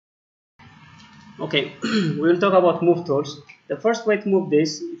Okay, we will talk about move tools. The first way to move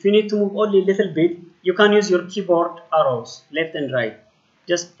this, if you need to move only a little bit, you can use your keyboard arrows, left and right.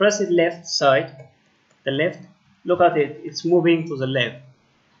 Just press it left side, the left, look at it, it's moving to the left.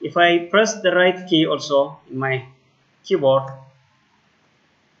 If I press the right key also in my keyboard,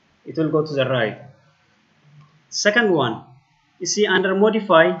 it will go to the right. Second one, you see under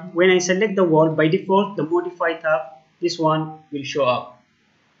modify, when I select the wall, by default the modify tab, this one will show up.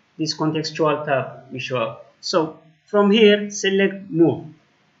 This contextual tab will show up. So from here, select move.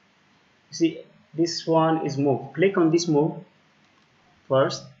 You see, this one is move. Click on this move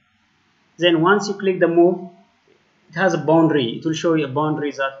first. Then once you click the move, it has a boundary. It will show you a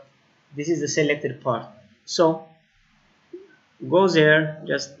boundary that this is the selected part. So go there,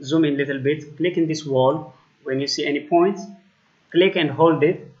 just zoom in a little bit, click in this wall. When you see any point, click and hold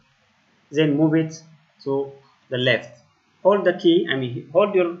it, then move it to the left. Hold the key,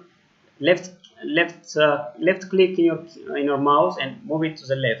 hold your left click in your mouse and move it to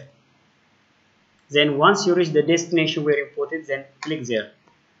the left. Then once you reach the destination where you put it, then click there.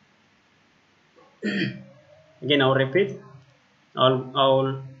 Again, I'll repeat.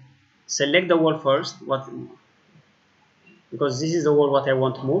 I'll select the wall first, because this is the wall what I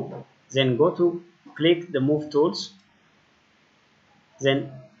want to move. Then go to click the move tools.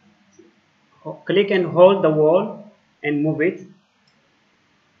 Then click and hold the wall and move it.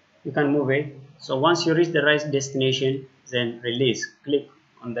 You can move it. So once you reach the right destination, then release. Click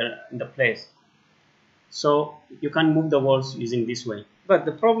on the place. So you can move the walls using this way. But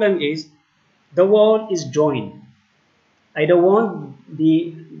the problem is the wall is joined. I don't want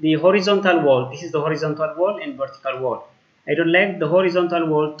the horizontal wall. This is the horizontal wall and vertical wall. I don't like the horizontal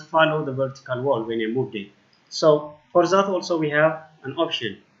wall to follow the vertical wall when I moved it. So for that also we have an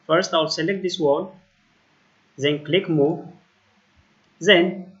option. First I'll select this wall, then click move.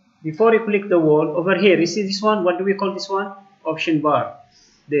 Then before you click the wall, over here you see this one, what do we call this one? Option bar.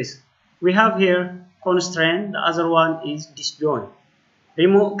 This. We have here constraint, the other one is disjoint.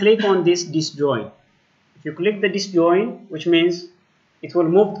 Click on this disjoint. If you click the disjoint, which means it will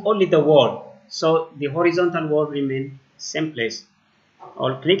move only the wall, so the horizontal wall remain same place.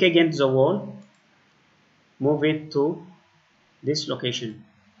 I'll click again to the wall, move it to this location.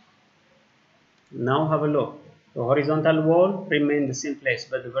 Now have a look. The horizontal wall remain the same place,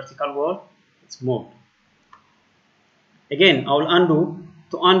 but the vertical wall it's moved. Again, I'll undo.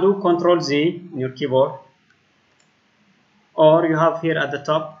 To undo, Control Z in your keyboard, or you have here at the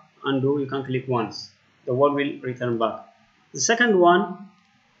top undo. You can click once. The wall will return back. The second one,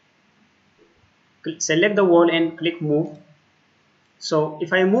 select the wall and click move. So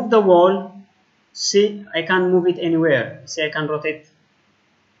if I move the wall, see I can move it anywhere. See I can rotate,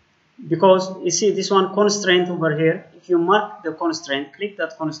 because you see this one constraint over here. If you mark the constraint, click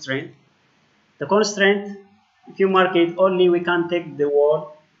that constraint. The constraint, if you mark it, only we can take the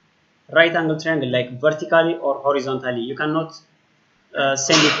wall right angle triangle, like vertically or horizontally. You cannot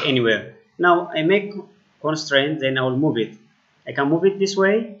send it anywhere. Now I make constraint, then I will move it. I can move it this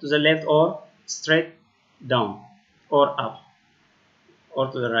way to the left, or straight down, or up,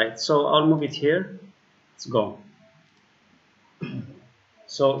 or to the right. So I'll move it here. Let's go.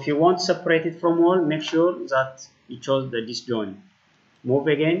 So if you want to separate it from wall, make sure that you chose the disjoint. Move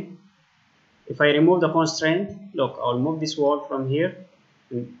again. If I remove the constraint, look, I'll move this wall from here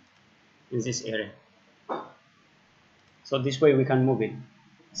in this area. So this way we can move it.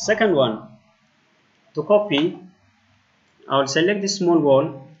 Second one, to copy, I'll select this small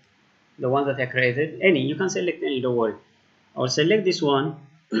wall, the one that I created. You can select any, don't worry. I'll select this one.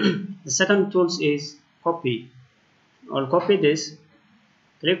 The second tools is copy. I'll copy this,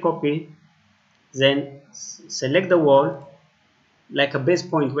 click copy, then select the wall like a base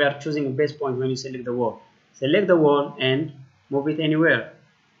point. We are choosing a base point when you select the wall. Select the wall and move it anywhere.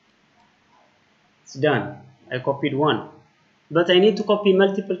 It's done. I copied one, but I need to copy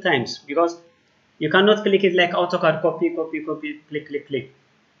multiple times, because you cannot click it like AutoCAD, copy, click, click, click.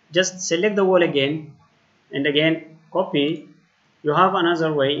 Just select the wall again and again, copy. You have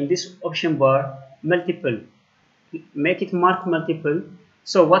another way in this option bar, multiple. Make it mark multiple.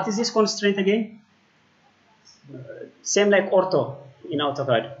 So what is this constraint again? Same like ortho in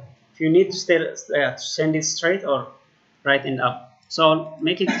AutoCAD. If you need to send it straight or right and up. So I'll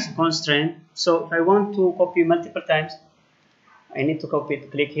make it constraint. So if I want to copy multiple times, I need to copy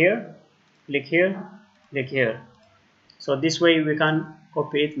it. Click here, click here, click here. So this way we can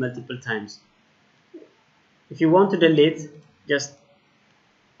copy it multiple times. If you want to delete, just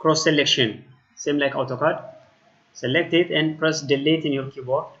cross selection, same like AutoCAD. Select it and press delete in your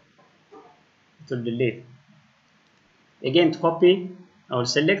keyboard to delete. Again, to copy, I'll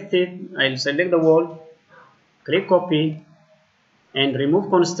select it, I'll select the wall, click copy and remove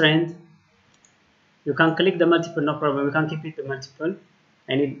constraint. You can click the multiple, no problem, you can keep it the multiple.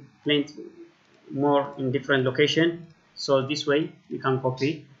 I need plenty more in different location, so this way you can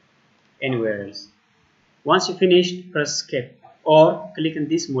copy anywhere else. Once you finish, press escape or click on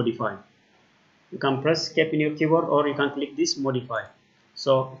this modify. You can press escape in your keyboard or you can click this modify.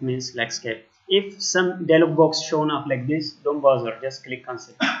 So it means like escape. If some dialog box shown up like this, don't bother, just click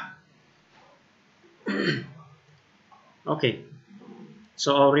cancel. Okay,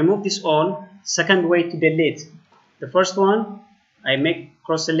 so I'll remove this all. Second way to delete. The first one, I make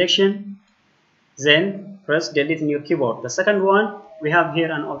cross selection, then press delete in your keyboard. The second one, we have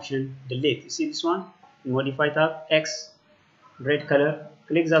here an option delete. You see this one? Modify tab, X, red color.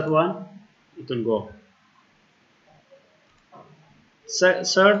 Click that one, it will go.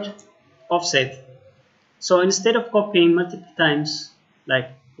 Third, offset. So instead of copying multiple times, like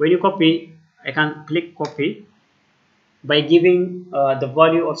when you copy, I can click copy. By giving the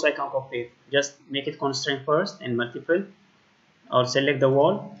value also I can copy. Just make it constraint first and multiple. I'll select the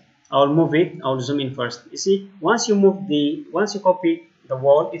wall. I'll move it. I'll zoom in first. You see, once you copy the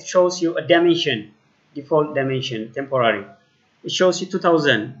wall, it shows you a dimension, default dimension, temporary. It shows you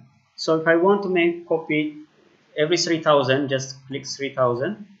 2000. So if I want to make copy every 3000, just click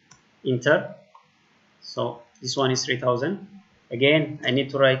 3000, enter. So this one is 3000. Again, I need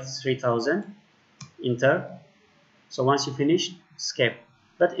to write 3000, enter. So once you finish, escape.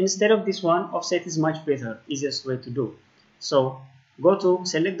 But instead of this one, offset is much better, easiest way to do. So go to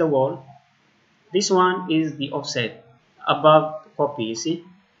select the wall. This one is the offset above copy. You see,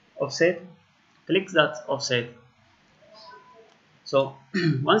 offset. Click that offset. So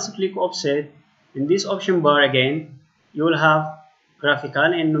once you click offset, in this option bar again, you will have graphical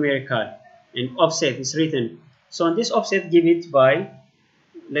and numerical, and offset is written. So on this offset, give it by,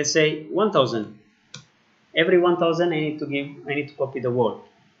 let's say 1000. Every 1000 I need to copy the wall.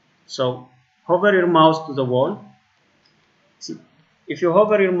 So hover your mouse to the wall. See, if you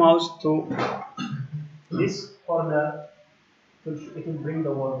hover your mouse to this corner, it will bring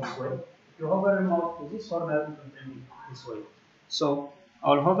the wall this way. If you hover your mouse to this corner, it will bring it this way. So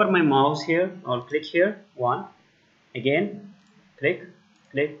I'll hover my mouse here, I'll click here, one, again, click,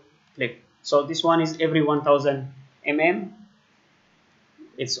 click, click. So this one is every 1000 mm,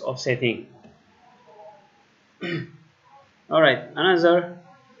 it's offsetting. Alright, another.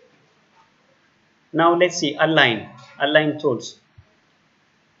 Now let's see, align tools.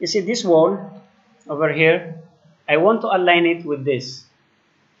 You see this wall over here, I want to align it with this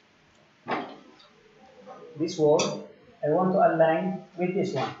wall. I want to align with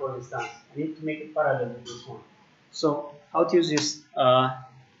this one, for instance. I need to make it parallel with this one. So how to use this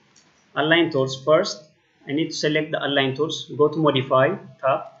align tools? First, I need to select the align tools, go to modify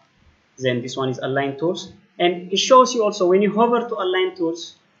tab, then this one is align tools, and it shows you also when you hover to align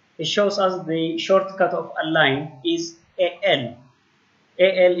tools, it shows us the shortcut of align is AL.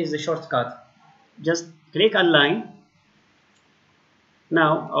 AL is the shortcut. Just click align.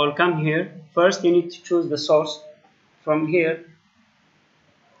 Now I will come here. First you need to choose the source. From here,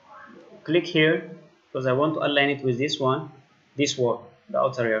 click here because I want to align it with this one, this wall, the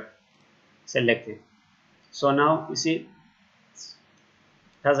outer area. Select it. So now you see it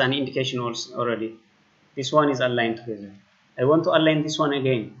has an indication also already. This one is aligned together. I want to align this one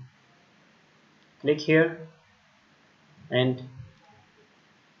again. Click here and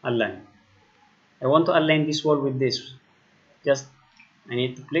align. I want to align this wall with this. Just I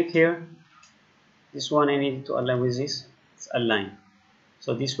need to click here. This one I need to align with this. It's align.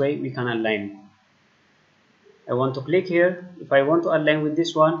 So this way we can align. I want to click here. If I want to align with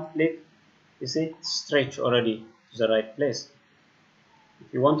this one, click. You see, stretch already to the right place.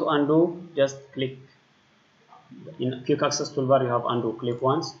 If you want to undo, just click. In Quick Access Toolbar, you have undo. Click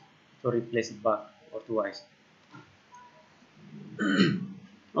once to replace it back or twice.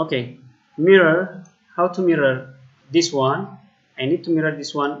 Okay, mirror. How to mirror this one? I need to mirror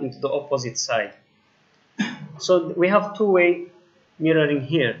this one into the opposite side. So we have two-way mirroring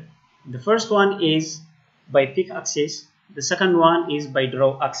here. The first one is by pick axis. The second one is by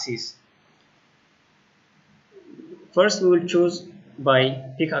draw axis. First we will choose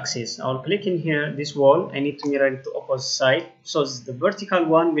by pick axis. I'll click in here, this wall. I need to mirror it to opposite side. So the vertical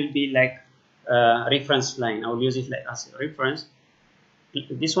one will be like reference line. I'll use it like as a reference.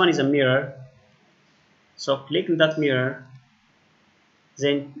 This one is a mirror. So click on that mirror.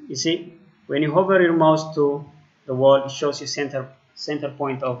 Then you see when you hover your mouse to the wall, it shows you central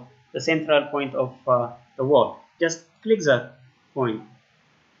point of the central point of the wall. Just click that point,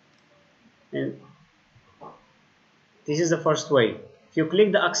 and this is the first way. If you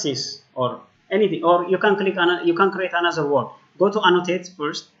click the axis or anything, or you can click you can create another wall. Go to annotate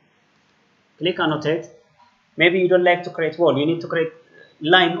first. Click annotate. Maybe you don't like to create wall. You need to create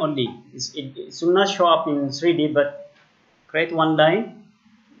line only. It will not show up in 3D, but create one line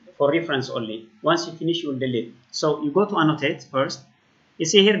for reference only. Once you finish, you will delete. So you go to annotate first. You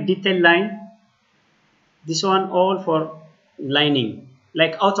see here detail line. This one all for lining,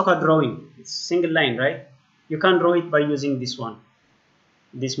 like AutoCAD drawing. It's single line, right? You can draw it by using this one,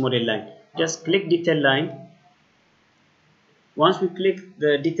 this model line. Just click detail line. Once we click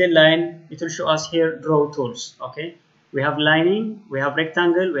the detail line, it will show us here draw tools. Okay, we have lining, we have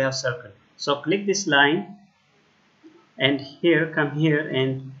rectangle, we have circle. So click this line, and here come here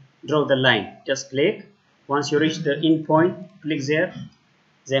and draw the line. Just click. Once you reach the end point, click there,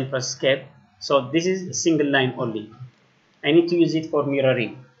 then press escape. So this is a single line only. I need to use it for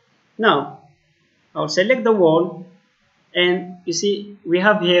mirroring. Now I'll select the wall, and you see we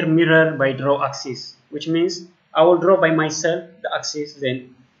have here mirror by draw axis, which means I will draw by myself the axis,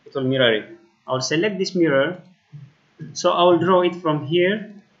 then it will mirror it. I will select this mirror, so I will draw it from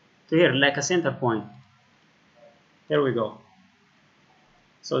here to here like a center point. There we go.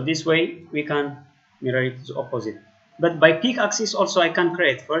 So this way we can mirror it to the opposite. But by peak axis also I can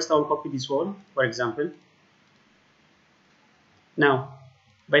create. First I will copy this wall, for example. Now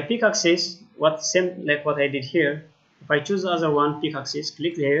by peak axis, same like what I did here. If I choose the other one, peak axis,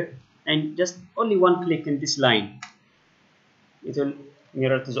 click here, and just only one click in this line, it will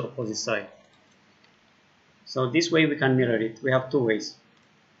mirror to the opposite side. So this way we can mirror it. We have two ways.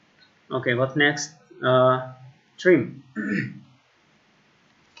 Okay, what next? Trim.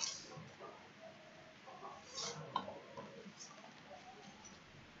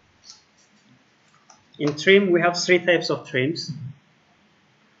 In trim we have three types of trims.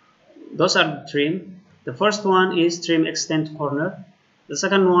 Those are the trim. The first one is trim extend corner. The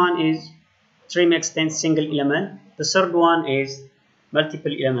second one is trim extend single element. The third one is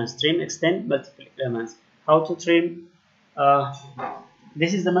multiple elements. Trim extend multiple elements. How to trim?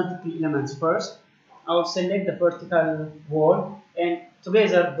 This is the multiple elements. First, I will select the vertical wall, and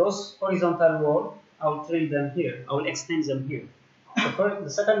together those horizontal wall, I will trim them here. I will extend them here. The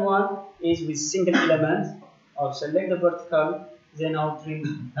second one is with single element. I will select the vertical. Then I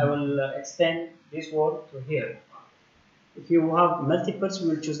will extend this wall to here. If you have multiples, we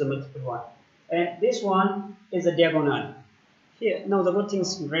will choose the multiple one. And this one is a diagonal. Here, now the good thing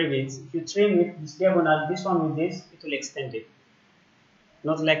is in Revit, if you trim it, this diagonal, this one with this, it will extend it.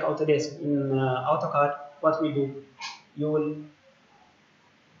 Not like Autodesk. In AutoCAD, what we do, you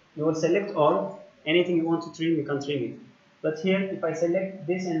will select all. Anything you want to trim, you can trim it. But here, if I select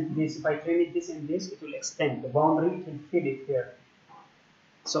this and this, if I trim it this and this, it will extend the boundary, it will fit it here.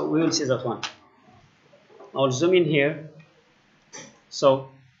 So we will see that one. I'll zoom in here. So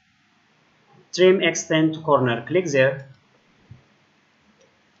trim extend to corner, click there.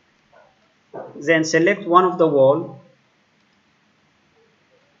 Then select one of the wall,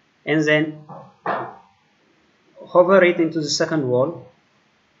 and then hover it into the second wall.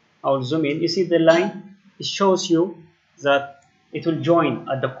 I'll zoom in. You see the line? It shows you that it will join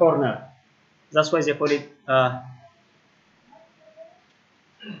at the corner. That's why they call it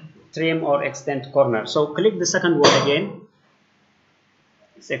trim or extend corner. So click the second wall again.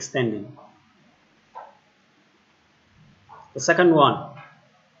 It's extending. The second one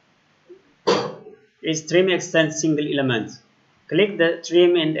is trim extend single element. Click the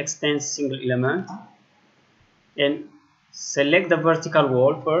trim and extend single element and select the vertical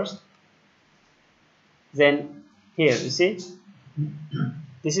wall first. Then here, you see,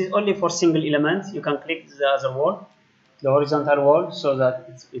 this is only for single element. You can click the other wall, the horizontal wall, so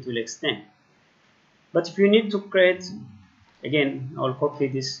that it will extend. But if you need to create, again, I will copy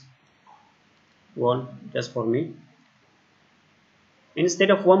this wall just for me. Instead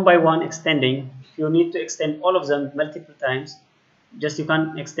of one by one extending, if you need to extend all of them multiple times, just you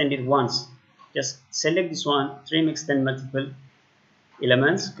can extend it once. Just select this one, trim extend multiple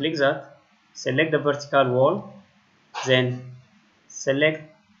elements, click that, select the vertical wall, then select,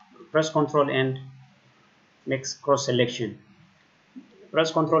 press Ctrl and make cross selection.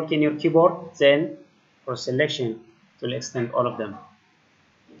 Press Ctrl key in your keyboard, then cross selection to extend all of them.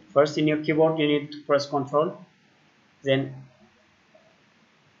 First in your keyboard you need to press Ctrl, then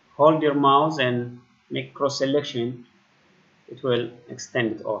hold your mouse and make cross selection. It will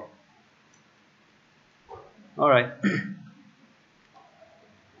extend it all. Alright.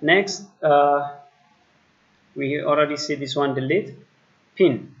 Next, we already see this one, delete.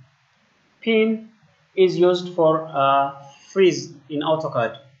 Pin. Pin is used for freeze in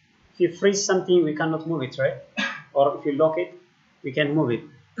AutoCAD. If you freeze something, we cannot move it, right? Or if you lock it, we can move it.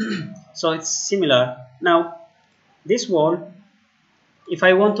 So it's similar. Now this wall, if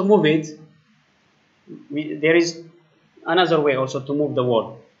I want to move it, there is another way also to move the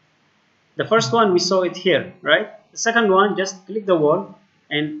wall. The first one we saw it here, right? The second one, just click the wall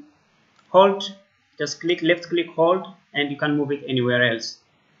and hold, just click, left click, hold, and you can move it anywhere else,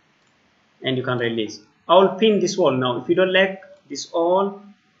 and you can release. I will pin this wall now. If you don't like this all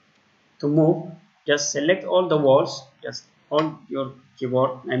to move, just select all the walls, just hold your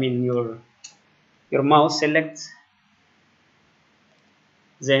keyboard, I mean your mouse, select,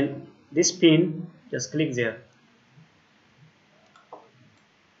 then this pin, just click there.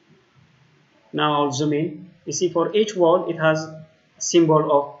 Now I'll zoom in. You see, for each wall it has a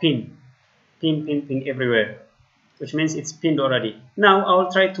symbol of pin, pin everywhere, which means it's pinned already. Now I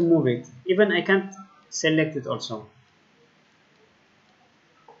will try to move it. Even I can't select it also.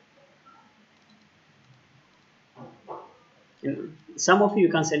 And some of you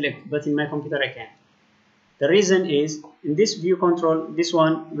can select, but in my computer I can't. The reason is, in this view control, this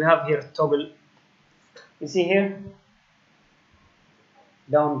one, we have here toggle. You see here,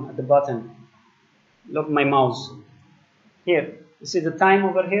 down at the bottom, look my mouse. Here, you see the time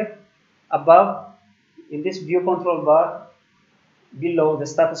over here, above, in this view control bar, below the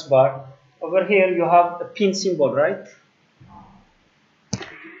status bar, over here you have a pin symbol, right?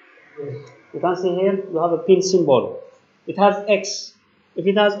 You can see here, you have a pin symbol. It has X. If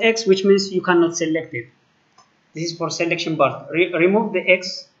it has X, which means you cannot select it. This is for selection bar. Remove the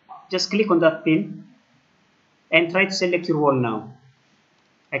X, just click on that pin and try to select your wall now.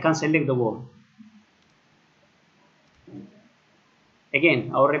 I can select the wall.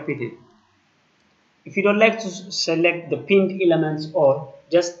 Again, I'll repeat it. If you don't like to select the pinned elements all,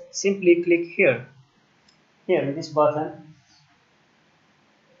 just simply click here. Here in this button.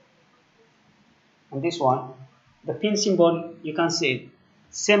 And this one, the pin symbol, you can see it.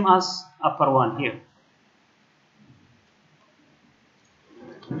 Same as upper one here.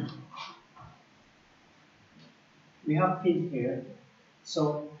 We have pin here,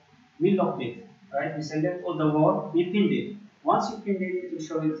 so we locked it, right? We select all the wall, we pinned it. Once you pinned it, it will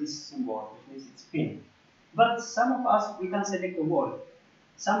show you this symbol, which means it's pinned. But some of us, we can select the wall.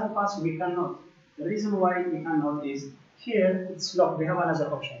 Some of us, we cannot. The reason why we cannot is, here it's locked. We have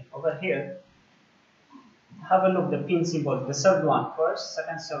another option. Over here, have a look, the pin symbol, the third one, first,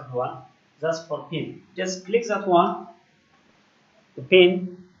 second, third one, that's for pin. Just click that one, the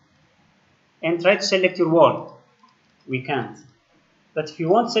pin, and try to select your wall. We can't. But if you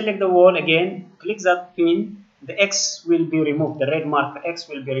want to select the wall again, click that pin, the X will be removed, the red mark X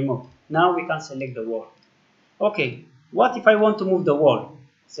will be removed. Now we can select the wall. Okay, what if I want to move the wall?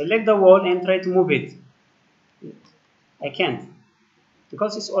 Select the wall and try to move it. I can't,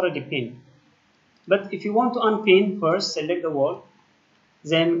 because it's already pinned. But if you want to unpin, first select the wall,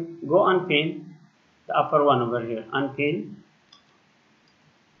 then go unpin the upper one over here, unpin.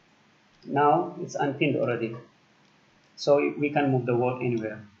 Now it's unpinned already, so we can move the wall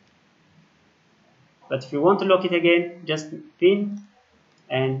anywhere. But if you want to lock it again, just pin,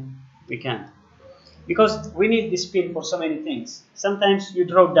 and we can't, because we need this pin for so many things. Sometimes you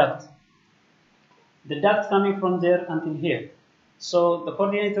draw duct, the duct coming from there until here, so the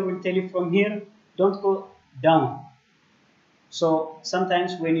coordinator will tell you from here, don't go down. So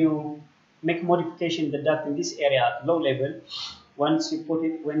sometimes when you make modification the duct in this area at low level, once you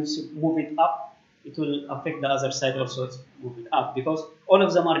move it up, it will affect the other side also. It's move it up, because all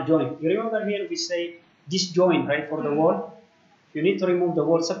of them are joined. You remember here we say disjoint, right, for the wall. If you need to remove the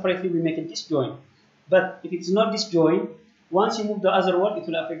wall separately, we make it disjoint. But if it's not disjoint, once you move the other wall, it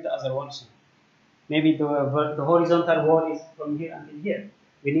will affect the other wall also. Maybe the horizontal wall is from here until here.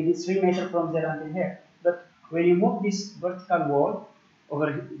 We need it 3 meters from there until here. But when you move this vertical wall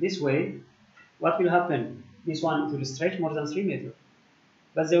over this way, what will happen? This one will stretch more than 3 meters.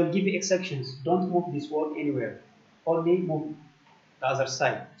 But they will give you exceptions. Don't move this wall anywhere. Only move the other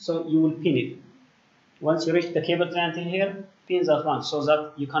side. So you will pin it. Once you reach the cable tray until here, pin that one so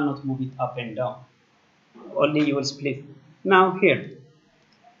that you cannot move it up and down. Only you will split. Now here,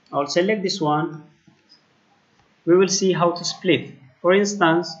 I'll select this one. We will see how to split. For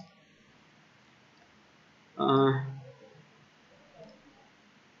instance,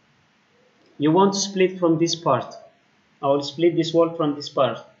 you want to split from this part. I will split this wall from this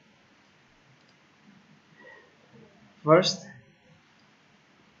part. First,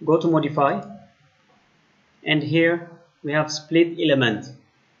 go to modify, and here we have split element.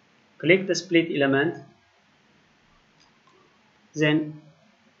 Click the split element, then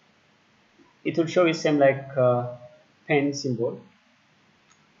it will show you same like pen symbol.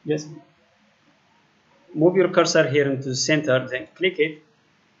 Just move your cursor here into the center, then click it.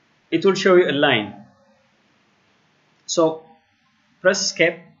 It will show you a line. So press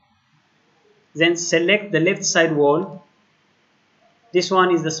escape, then select the left side wall. This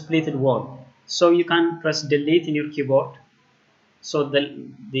one is the splitted wall, so you can press delete in your keyboard. So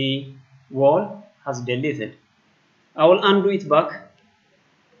the wall has deleted. I will undo it back.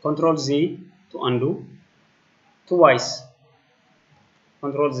 Control Z to undo. Twice.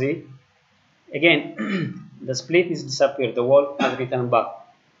 Control Z. Again, the split is disappeared. The wall has returned back.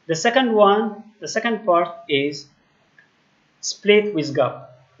 The second part is split with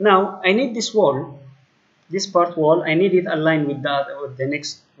gap. Now I need this wall, this part wall. I need it aligned with the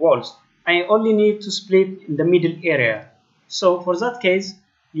next walls. I only need to split in the middle area. So for that case,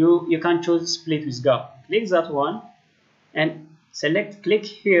 you can choose split with gap. Click that one and click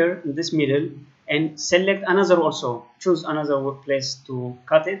here in this middle and select another also. Choose another place to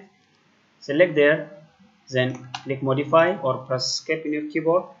cut it. Select there, then click modify or press escape in your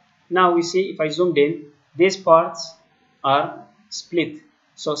keyboard. Now we see, if I zoomed in, these parts are split.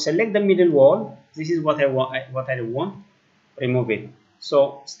 So select the middle wall. This is what I want. Remove it.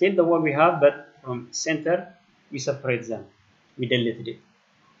 So still the wall we have, but from center we separate them. We deleted it.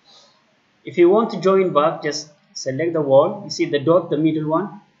 If you want to join back, just select the wall. You see the dot, the middle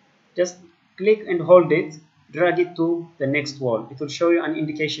one. Just click and hold it. Drag it to the next wall. It will show you an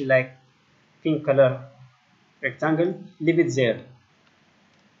indication like pink color rectangle. Leave it there.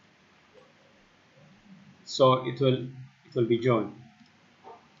 So it will be joined.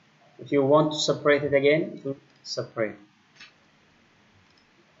 If you want to separate it again, it will separate.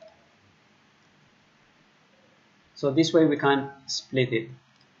 So this way we can split it.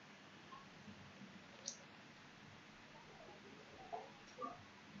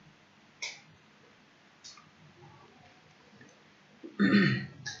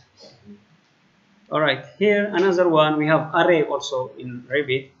 Alright, here another one, we have array also in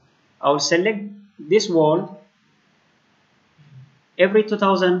Revit. I will select this wall. Every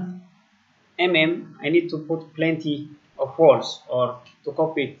 2000 mm I need to put plenty of walls, or to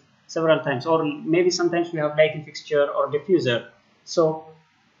copy it several times, or maybe sometimes we have lighting fixture or diffuser. So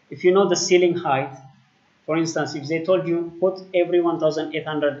if you know the ceiling height, for instance, if they told you put every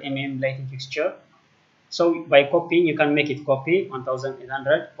 1800 mm lighting fixture, so by copying you can make it copy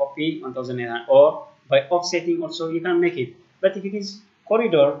 1800, copy 1800, or by offsetting also you can make it. But if it is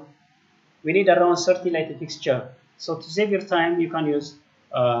corridor, we need around 30 lighting fixture. So to save your time, you can use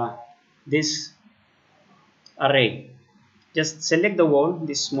this array. Just select the wall,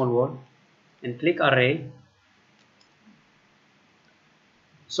 this small wall, and click array.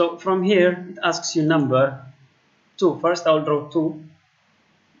 So from here it asks you number 2. First I will draw 2,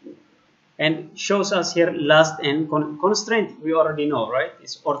 and shows us here last and constraint. We already know, right?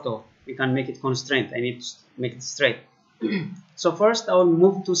 It's ortho. We can make it constraint. I need to make it straight. So first I will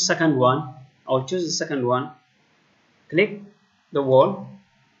move to second one. I will choose the second one. Click the wall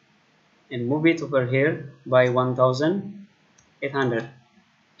and move it over here by 1800.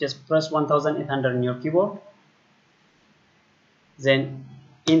 Just press 1800 in your keyboard, then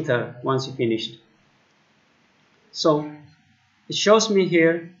enter once you finished. So it shows me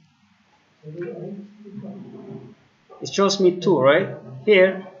here, it shows me 2, right?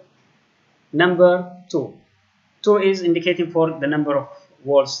 Here number 2. 2 is indicating for the number of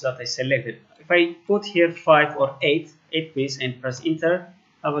walls that I selected. If I put here 5 or 8 piece and press enter,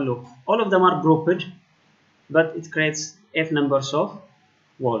 have a look. All of them are grouped, but it creates F numbers of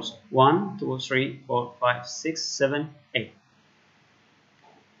walls. 1, 2, 3, 4, 5, 6, 7, 8.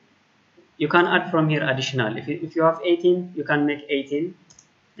 You can add from here additional. If you have 18, you can make 18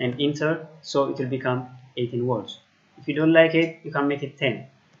 and enter, so it will become 18 walls. If you don't like it, you can make it 10,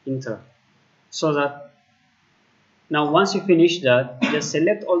 enter. So that now once you finish that, just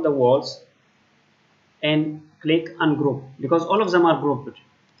select all the walls and click ungroup, because all of them are grouped.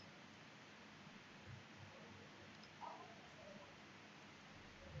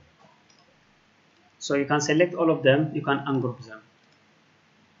 So you can select all of them, you can ungroup them.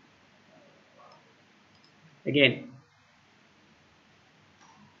 Again,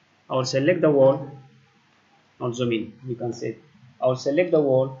 I will select the wall. I'll zoom in, you can see it. I will select the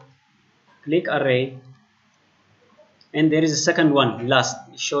wall, click array, and there is a second one, last.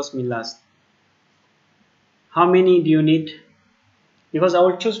 It shows me last. How many do you need? Because I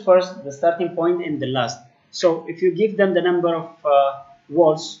will choose first the starting point and the last. So if you give them the number of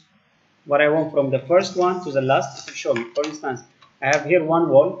walls, what I want from the first one to the last, it will show me. For instance, I have here one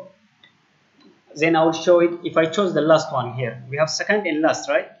wall, then I will show it. If I chose the last one here, we have second and last,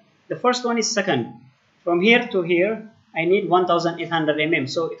 right? The first one is second. From here to here, I need 1800 mm,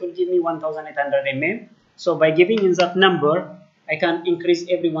 so it will give me 1800 mm. So by giving in that number, I can increase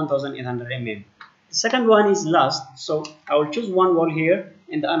every 1800 mm. The second one is last, so I will choose one wall here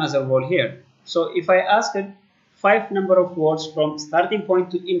and another wall here. So if I ask it 5 number of walls from starting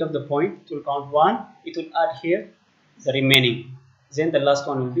point to end of the point, it will count 1, it will add here the remaining. Then the last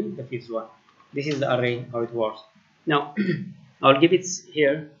one will be the fifth one. This is the array, how it works. Now I'll give it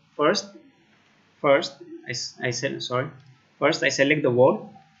here first. First I select the wall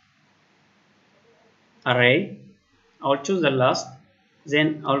array. I'll choose the last,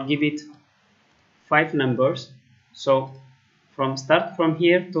 then I'll give it 5 numbers. So from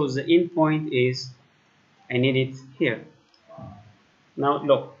here to the end point is, I need it here. Now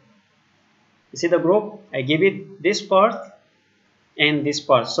look, you see the group, I give it this part and this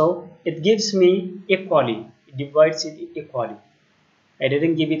part, so it gives me equally, it divides it equally. I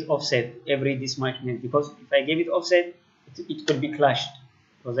didn't give it offset every this much, because if I give it offset, it could be clashed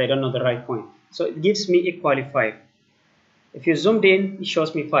because I don't know the right point. So it gives me equally 5. If you zoomed in, it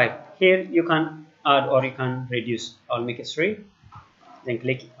shows me 5. Here you can add or you can reduce. I'll make it 3. Then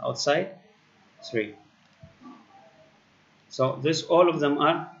click outside, 3. So this, all of them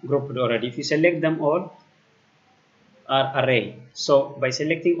are grouped already. If you select them, all are array. So by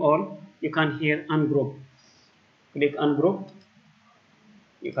selecting all, you can here ungroup. Click ungroup.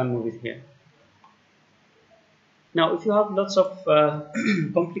 You can move it here. Now if you have lots of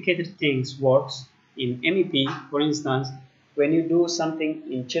complicated things works in MEP, for instance, when you do something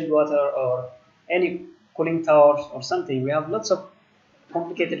in chilled water or any cooling towers or something, we have lots of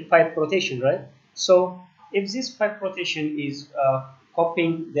complicated pipe rotation, right? So if this pipe rotation is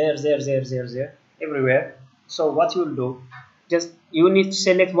copying there, everywhere, so what you will do, just you need to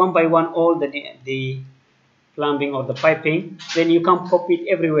select one by one all the plumbing or the piping, then you can copy it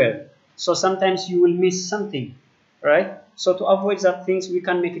everywhere. So sometimes you will miss something, right? So to avoid that things, we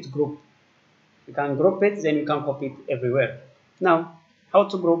can make it group. You can group it, then you can copy it everywhere. Now, how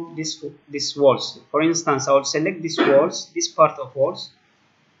to group these walls? For instance, I will select these walls, this part of walls.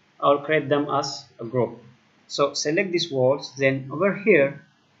 I will create them as a group. So select these walls, then over here,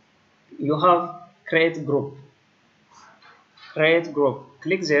 you have create group. Create group.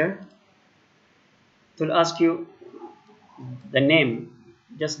 Click there. It will ask you the name.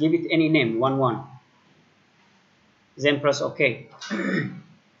 Just give it any name, 1. Then press OK.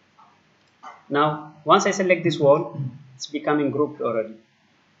 Now, once I select this wall, it's becoming grouped already.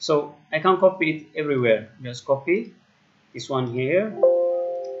 So I can copy it everywhere. Just copy this one here,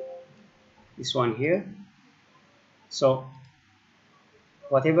 this one here. So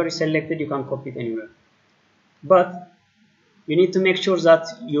whatever is selected, you can copy it anywhere. But you need to make sure that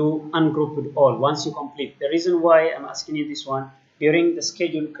you ungroup it all once you complete. The reason why I'm asking you this one, during the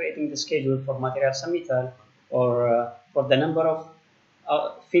schedule, creating the schedule for material submittal or for the number of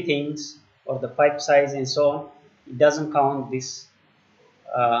fittings or the pipe size and so on, it doesn't count this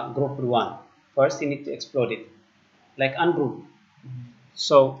grouped one. First you need to explode it, like ungroup.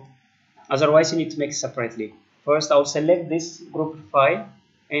 So otherwise you need to make it separately. First I'll select this grouped file,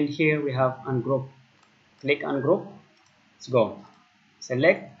 and here we have ungroup. Click ungroup, it's gone.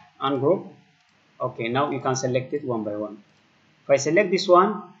 Select ungroup. Okay, now you can select it one by one. If I select this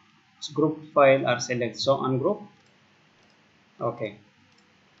one, its grouped file are selected. So ungroup. Okay,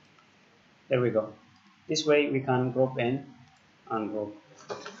 there we go. This way we can group and ungroup.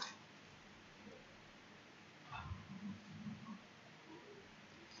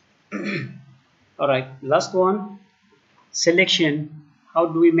 Alright, last one, selection. How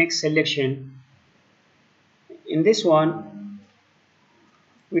do we make selection? In this one,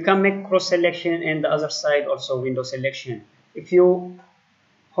 we can make cross selection, and the other side also window selection. If you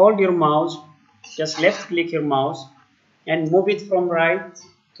hold your mouse, just left click your mouse and move it from right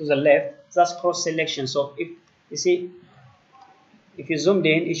to the left, that's cross selection. So if you see, if you zoomed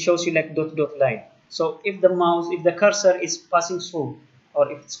in, it shows you like dot line. So if the cursor is passing through,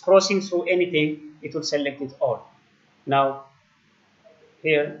 or if it's crossing through anything, it will select it all. Now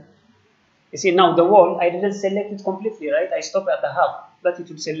here you see, now the wall, I didn't select it completely, right? I stop at the half, but it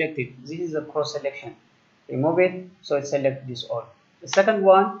will select it. This is a cross selection. Remove it, so it select this all. The second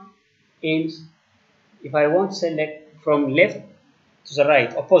one is, if I want to select from left to the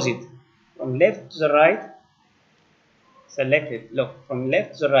right, opposite, from left to the right, select it. Look, from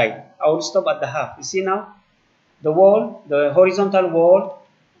left to the right, I will stop at the half. You see now, the wall, the horizontal wall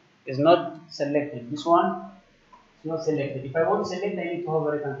is not selected. This one is not selected. If I want to select, I need to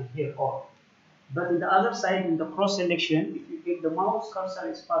hover it until here, all. But in the other side, in the cross selection, if the mouse cursor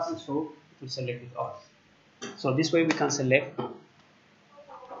is passing through, it will select it all. So this way we can select.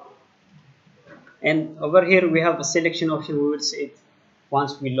 And over here we have a selection option. We will see it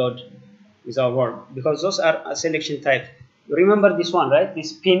once we load with our work, because those are a selection type. You remember this one, right?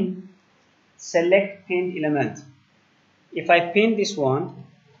 This pin, select pin element. If I pin this one,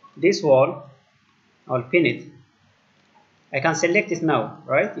 this wall, I'll pin it. I can select it now,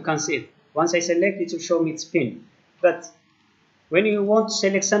 right? You can see it. Once I select, it will show me its pin. But when you want to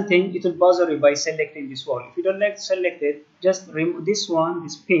select something, it will bother you by selecting this wall. If you don't like to select it, just remove this one,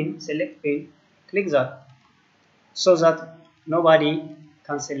 this pin, select pin, click that, so that nobody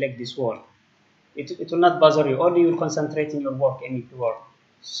can select this wall. It will not bother you, only you will concentrate in your work and MEP work.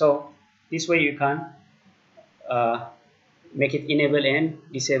 So this way you can make it enable and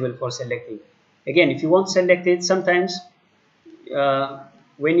disable for selecting. Again, if you want to select it, sometimes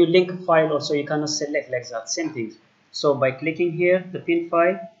when you link a file also you cannot select like that, same thing. So by clicking here the pin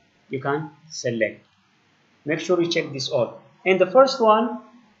file, you can select. Make sure you check this all. And the first one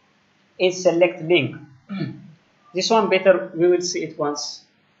is select link. This one better, we will see it once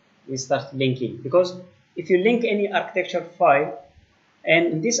we start linking, because if you link any architecture file, and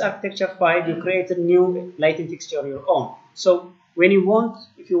in this architecture file you create a new lighting fixture of your own. So when you want,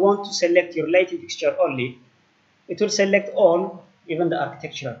 if you want to select your lighting fixture only, it will select all, even the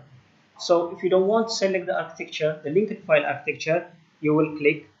architecture. So if you don't want to select the architecture, the linked file architecture, you will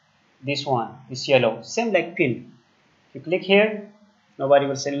click this one, this yellow, same like pin. If you click here, nobody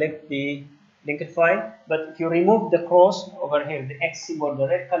will select the linked file, but if you remove the cross over here, the X symbol, the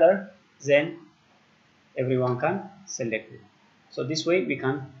red color, then everyone can select it. So this way we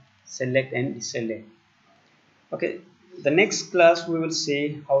can select and deselect. Okay, the next class we will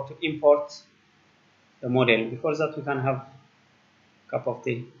see how to import the model. Before that, we can have a cup of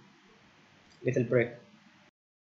tea, little break.